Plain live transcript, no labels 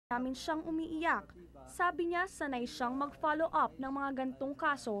namin siyang umiiyak. Sabi niya sanay siyang mag-follow up ng mga gantong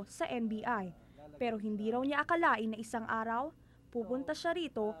kaso sa NBI. Pero hindi raw niya akalain na isang araw, pupunta siya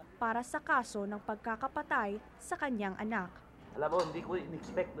rito para sa kaso ng pagkakapatay sa kanyang anak. Alam mo, hindi ko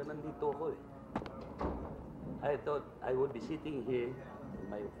in-expect na nandito ako eh. I thought I would be sitting here in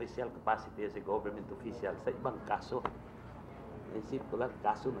my official capacity as a government official sa ibang kaso. Naisip ko lang,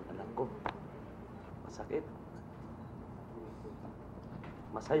 kaso ng anak ko. Masakit.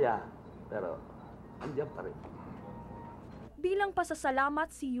 Masaya, pero andiyan pa rin. Bilang pasasalamat,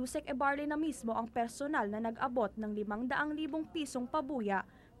 si Yusek Ebarle na mismo ang personal na nag-abot ng 500,000 pisong pabuya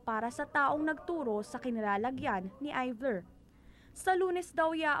para sa taong nagturo sa kinilalagyan ni Ivler. Sa Lunes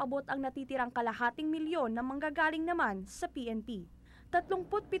daw iaabot ang natitirang kalahating milyon na manggagaling naman sa PNP.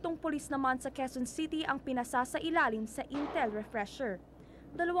 37 pulis naman sa Quezon City ang pinasasailalim sa Intel refresher.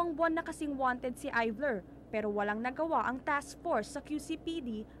 2 buwan na kasing wanted si Ivler, pero walang nagawa ang task force sa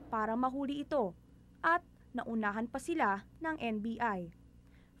QCPD para mahuli ito. At naunahan pa sila ng NBI.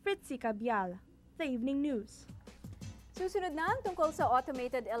 Fritzy Cabial, The Evening News. Susunod na tungkol sa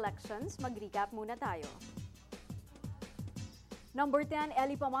automated elections, mag-recap muna tayo. Number 10,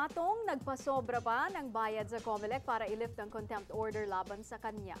 Eli Pamatong, nagpasobra pa ng bayad sa COMELEC para i-lift ang contempt order laban sa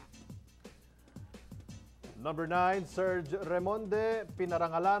kanya. Number 9, Serge Remonde,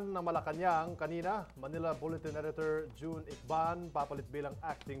 pinarangalan ng Malacanang kanina. Manila Bulletin Editor June Icban, papalit bilang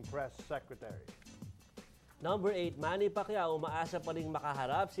Acting Press Secretary. Number 8, Manny Pacquiao, umaasa pa rin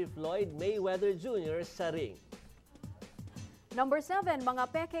makaharap si Floyd Mayweather Jr. sa ring. Number 7, mga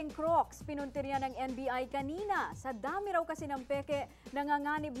pekeng Crocs, pinuntirya ng NBI kanina. Sa dami raw kasi ng peke,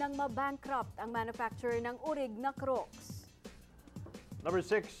 nanganganib ng mabankrupt ang manufacturer ng urig na Crocs. Number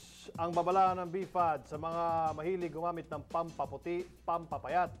 6, ang babala ng BFAD sa mga mahilig gumamit ng pampaputi,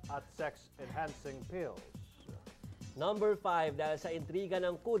 pampapayat at sex-enhancing pills. Number 5, dahil sa intriga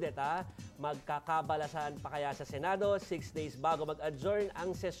ng kudeta, magkakabalasan pa kaya sa Senado 6 days bago mag-adjourn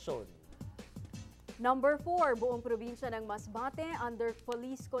ang sesyon. Number 4, buong probinsya ng Masbate under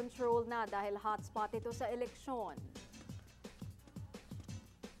police control na dahil hotspot ito sa eleksyon.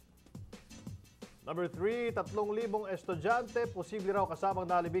 Number 3, 3,000 estudyante posible raw kasamang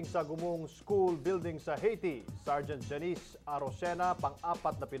nalibing sa gumong school building sa Haiti. Sergeant Janice Arosena,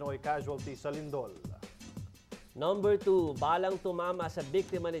 pang-apat na Pinoy casualty sa lindol. Number 2, balang tumama sa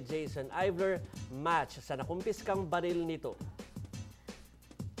biktima ni Jason Ivler, match sa nakumpiskang baril nito.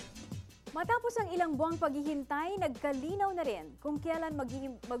 Matapos ang ilang buwang paghihintay, nagkalinaw na rin kung kailan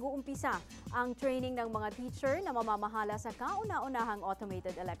mag-uumpisa ang training ng mga teacher na mamamahala sa kauna-unahang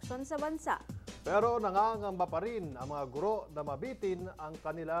automated election sa bansa. Pero nangangamba pa rin ang mga guro na mabitin ang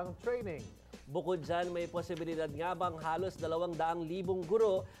kanilang training. Bukod dyan, may posibilidad nga bang halos 200,000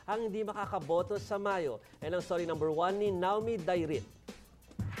 guro ang hindi makakaboto sa Mayo. Yan ang story number 1 ni Naomi Dairit.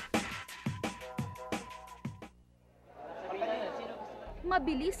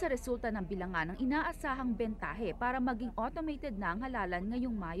 Mabilis sa resulta ng bilangan ng inaasahang bentahe para maging automated na ang halalan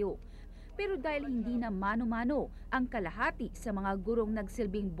ngayong Mayo. Pero dahil hindi na mano-mano ang kalahati sa mga gurong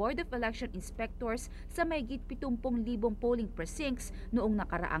nagsilbing Board of Election Inspectors sa mahigit 70,000 polling precincts noong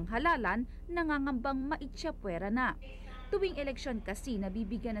nakaraang halalan, nangangambang maitsapwera na. Tuwing eleksyon kasi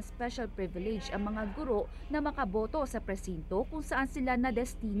nabibigyan ng special privilege ang mga guro na makaboto sa presinto kung saan sila na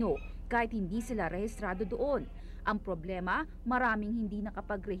destino kahit hindi sila rehistrado doon. Ang problema, maraming hindi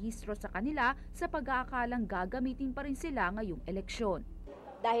nakapagrehistro sa kanila sa pag-aakalang gagamitin pa rin sila ngayong eleksyon.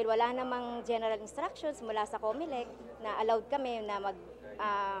 Dahil wala namang general instructions mula sa COMELEC na allowed kami na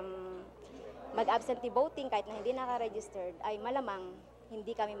mag-absentee voting kahit na hindi naka-registered, ay malamang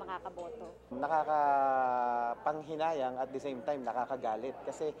hindi kami makakaboto. Nakakapanghinayang at the same time nakakagalit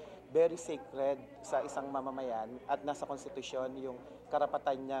kasi very sacred sa isang mamamayan at nasa konstitusyon yung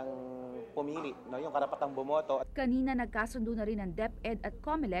karapatan niyang pumili, no? Yung karapatang bumoto. Kanina nagkasundo na rin ng DepEd at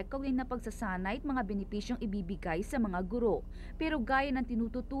COMELEC kaugnay na pagsasanay at mga benepisyong ibibigay sa mga guro. Pero gaya ng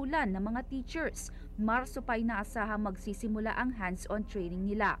tinututulan ng mga teachers, Marso pa inaasahang magsisimula ang hands-on training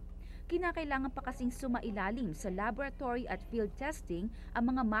nila. Kinakailangan pa kasing sumailalim sa laboratory at field testing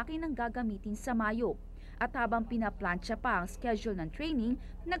ang mga makinang gagamitin sa Mayo. At habang pinaplansya pa ang schedule ng training,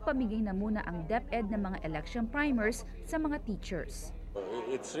 nagpamigay na muna ang DepEd ng mga election primers sa mga teachers.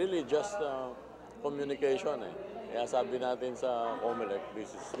 It's really just communication. Kaya sabi natin sa COMELEC,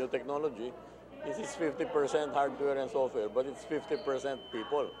 this is new technology. This is 50% hardware and software, but it's 50%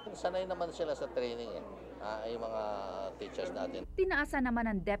 people. Sanay naman sila sa training yung mga teachers natin. Tinaasa naman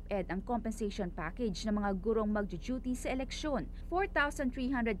ng DepEd ang compensation package ng mga gurong magjo-duty sa eleksyon.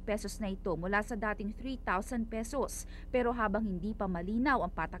 4,300 pesos na ito mula sa dating 3,000 pesos. Pero habang hindi pa malinaw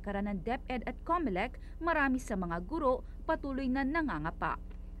ang patakaran ng DepEd at COMELEC, marami sa mga guro patuloy na nangangapa.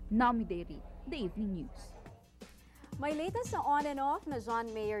 Naomi Deri, The Evening News. May latest na on and off na John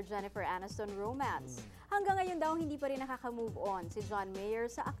Mayer-Jennifer Aniston romance. Hanggang ngayon daw hindi pa rin nakaka-move on si John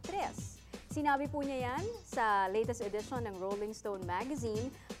Mayer sa aktres. Sinabi po niya yan sa latest edition ng Rolling Stone magazine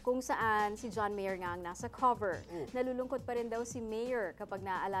kung saan si John Mayer nga ang nasa cover. Nalulungkot pa rin daw si Mayer kapag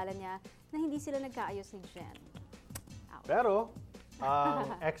naaalala niya na hindi sila nagkaayos ni Jen. Ouch. Pero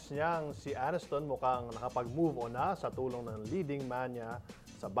ang ex niyang si Aniston mukhang nakapag-move on na sa tulong ng leading man niya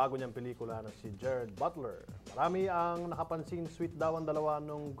sa bago niyang pelikula na si Jared Butler. Marami ang nakapansin sweet daw ang dalawa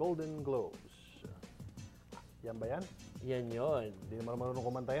nung Golden Globes. Yan ba yan? Yan yon. Hindi naman marunong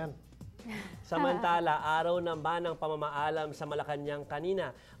kumanta yan. Samantala, araw naman ng pamamaalam sa Malacanang kanina.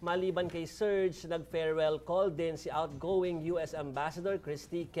 Maliban kay Serge, nag-farewell call din si outgoing US Ambassador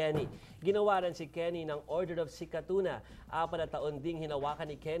Christy Kenny. Ginawa rin si Kenny ng Order of Sikatuna. 4 na taon ding hinawakan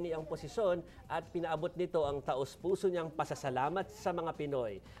ni Kenny ang posisyon at pinaabot nito ang taos-puso niyang pasasalamat sa mga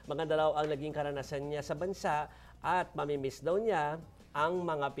Pinoy. Maganda raw ang naging karanasan niya sa bansa at mamimiss daw niya ang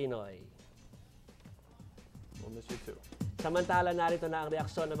mga Pinoy. We'll miss you too. Samantala, narito na ang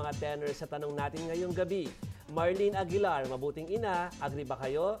reaksyon ng mga tenors sa tanong natin ngayong gabi. Marlene Aguilar, mabuting ina, agree ba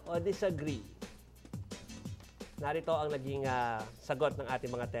kayo o disagree? Narito ang naging sagot ng ating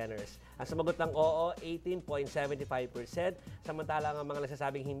mga tenors. Ang sumagot ng oo, 18.75%. Samantala, ang mga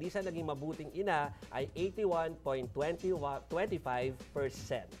nagsasabing hindi sa naging mabuting ina ay 81.25%.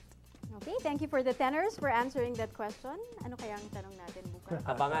 Okay, thank you for the tenors for answering that question. Ano kaya ang tanong natin bukas?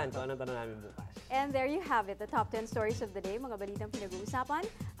 Abangan kung anong tanong namin bukas. And there you have it, the top 10 stories of the day, mga balitang pinag-uusapan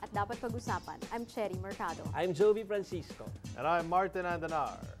at dapat pag-usapan. I'm Cherry Mercado. I'm Jovi Francisco. And I'm Martin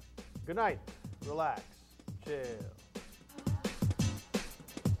Andanar. Good night. Relax. Chill.